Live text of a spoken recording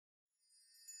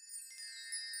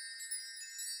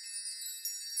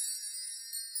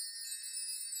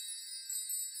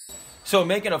So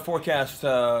making a forecast,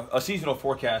 a seasonal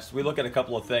forecast, we look at a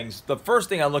couple of things. The first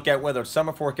thing I look at, whether it's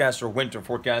summer forecast or winter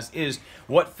forecast, is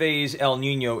what phase El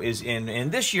Nino is in.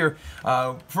 And this year,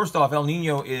 first off, El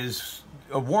Nino is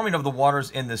a warming of the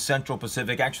waters in the central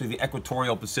Pacific, actually the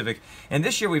equatorial Pacific. And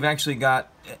this year we've actually got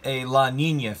a La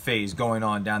Nina phase going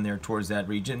on down there towards that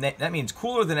region. That means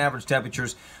cooler than average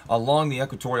temperatures along the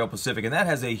equatorial Pacific. And that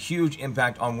has a huge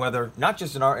impact on weather, not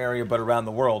just in our area, but around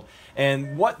the world.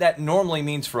 And what that normally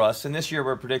means for us, and this year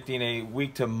we're predicting a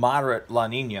weak to moderate La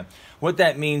Nina. What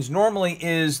that means normally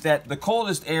is that the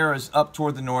coldest air is up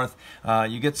toward the north.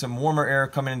 You get some warmer air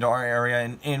coming into our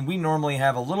area, and we normally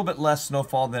have a little bit less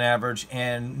snowfall than average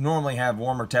and normally have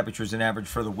warmer temperatures than average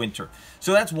for the winter.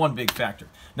 So that's one big factor.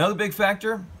 Another big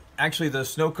factor, actually the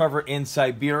snow cover in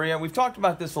Siberia. We've talked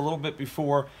about this a little bit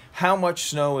before, how much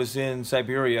snow is in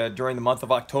Siberia during the month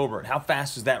of October and how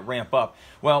fast does that ramp up.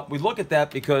 Well, we look at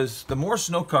that because the more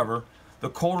snow cover, the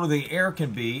colder the air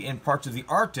can be in parts of the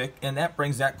Arctic, and that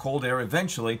brings that cold air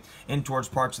eventually in towards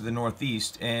parts of the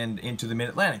Northeast and into the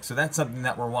Mid-Atlantic. So that's something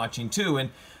that we're watching too. And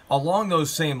along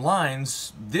those same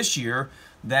lines, this year,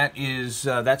 that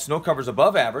snow cover is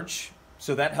above average,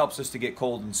 so that helps us to get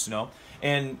cold and snow.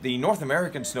 And the North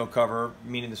American snow cover,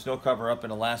 meaning the snow cover up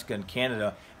in Alaska and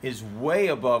Canada, is way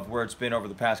above where it's been over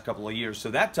the past couple of years.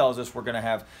 So that tells us we're going to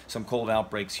have some cold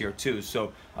outbreaks here too.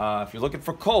 So if you're looking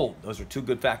for cold, those are two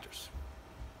good factors.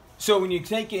 So when you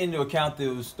take into account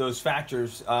those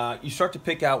factors, you start to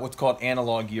pick out what's called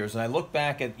analog years. And I look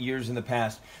back at years in the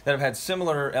past that have had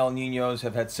similar El Ninos,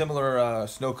 have had similar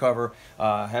snow cover,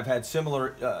 have had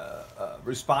similar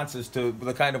responses to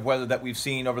the kind of weather that we've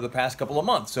seen over the past couple of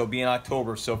months. So being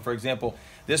October. So for example,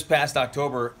 this past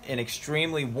October, an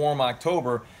extremely warm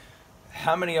October,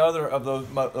 how many other of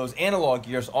those analog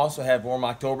years also had warm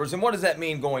Octobers? And what does that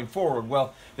mean going forward?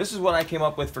 Well, this is what I came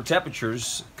up with for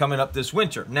temperatures coming up this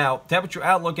winter. Now, temperature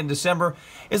outlook in December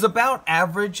is about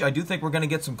average. I do think we're going to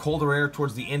get some colder air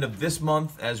towards the end of this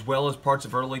month as well as parts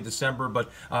of early December, but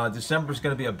December is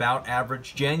going to be about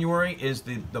average. January is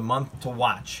the month to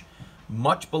watch.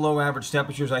 Much below average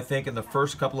temperatures, I think, in the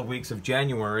first couple of weeks of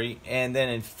January. And then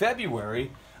in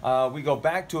February, we go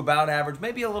back to about average,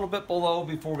 maybe a little bit below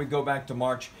before we go back to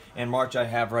March. And March I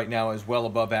have right now is well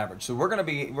above average. So we're going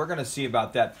to see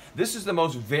about that. This is the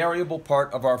most variable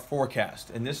part of our forecast,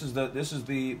 and this is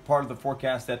the part of the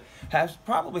forecast that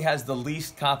probably has the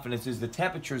least confidence, is the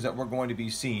temperatures that we're going to be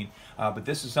seeing. But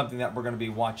this is something that we're going to be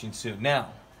watching soon. Now,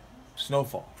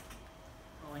 snowfall.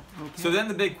 Okay. So then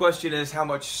the big question is how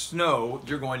much snow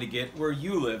you're going to get where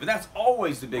you live. And that's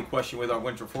always the big question with our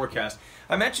winter forecast.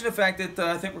 I mentioned the fact that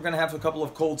I think we're going to have a couple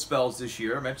of cold spells this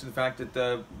year. I mentioned the fact that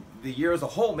the year as a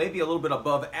whole may be a little bit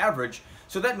above average.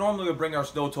 So that normally would bring our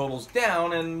snow totals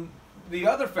down. And the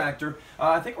other factor,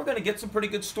 I think we're going to get some pretty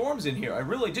good storms in here. I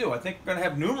really do. I think we're going to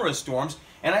have numerous storms.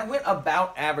 And I went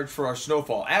about average for our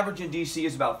snowfall. Average in D.C.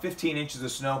 is about 15 inches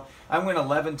of snow. I went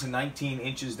 11 to 19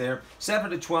 inches there. 7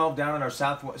 to 12 down in our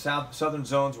southern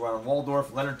zones around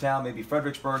Waldorf, Leonardtown, maybe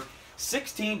Fredericksburg.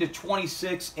 16 to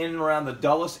 26 in and around the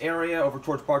Dulles area over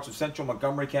towards parts of central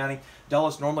Montgomery County.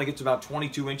 Dulles normally gets about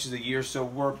 22 inches a year, so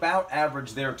we're about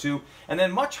average there too. And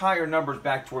then much higher numbers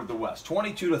back toward the west,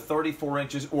 22 to 34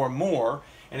 inches or more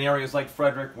in areas like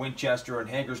Frederick, Winchester, and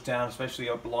Hagerstown, especially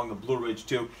up along the Blue Ridge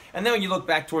too. And then when you look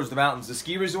back towards the mountains, the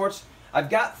ski resorts, I've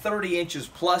got 30 inches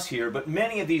plus here, but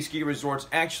many of these ski resorts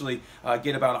actually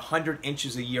get about 100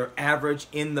 inches a year average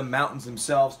in the mountains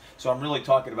themselves. So I'm really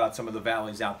talking about some of the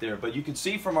valleys out there. But you can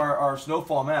see from our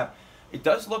snowfall map, it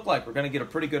does look like we're going to get a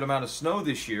pretty good amount of snow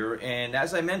this year. And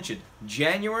as I mentioned,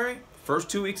 January, first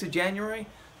 2 weeks of January,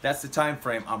 that's the time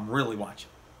frame I'm really watching.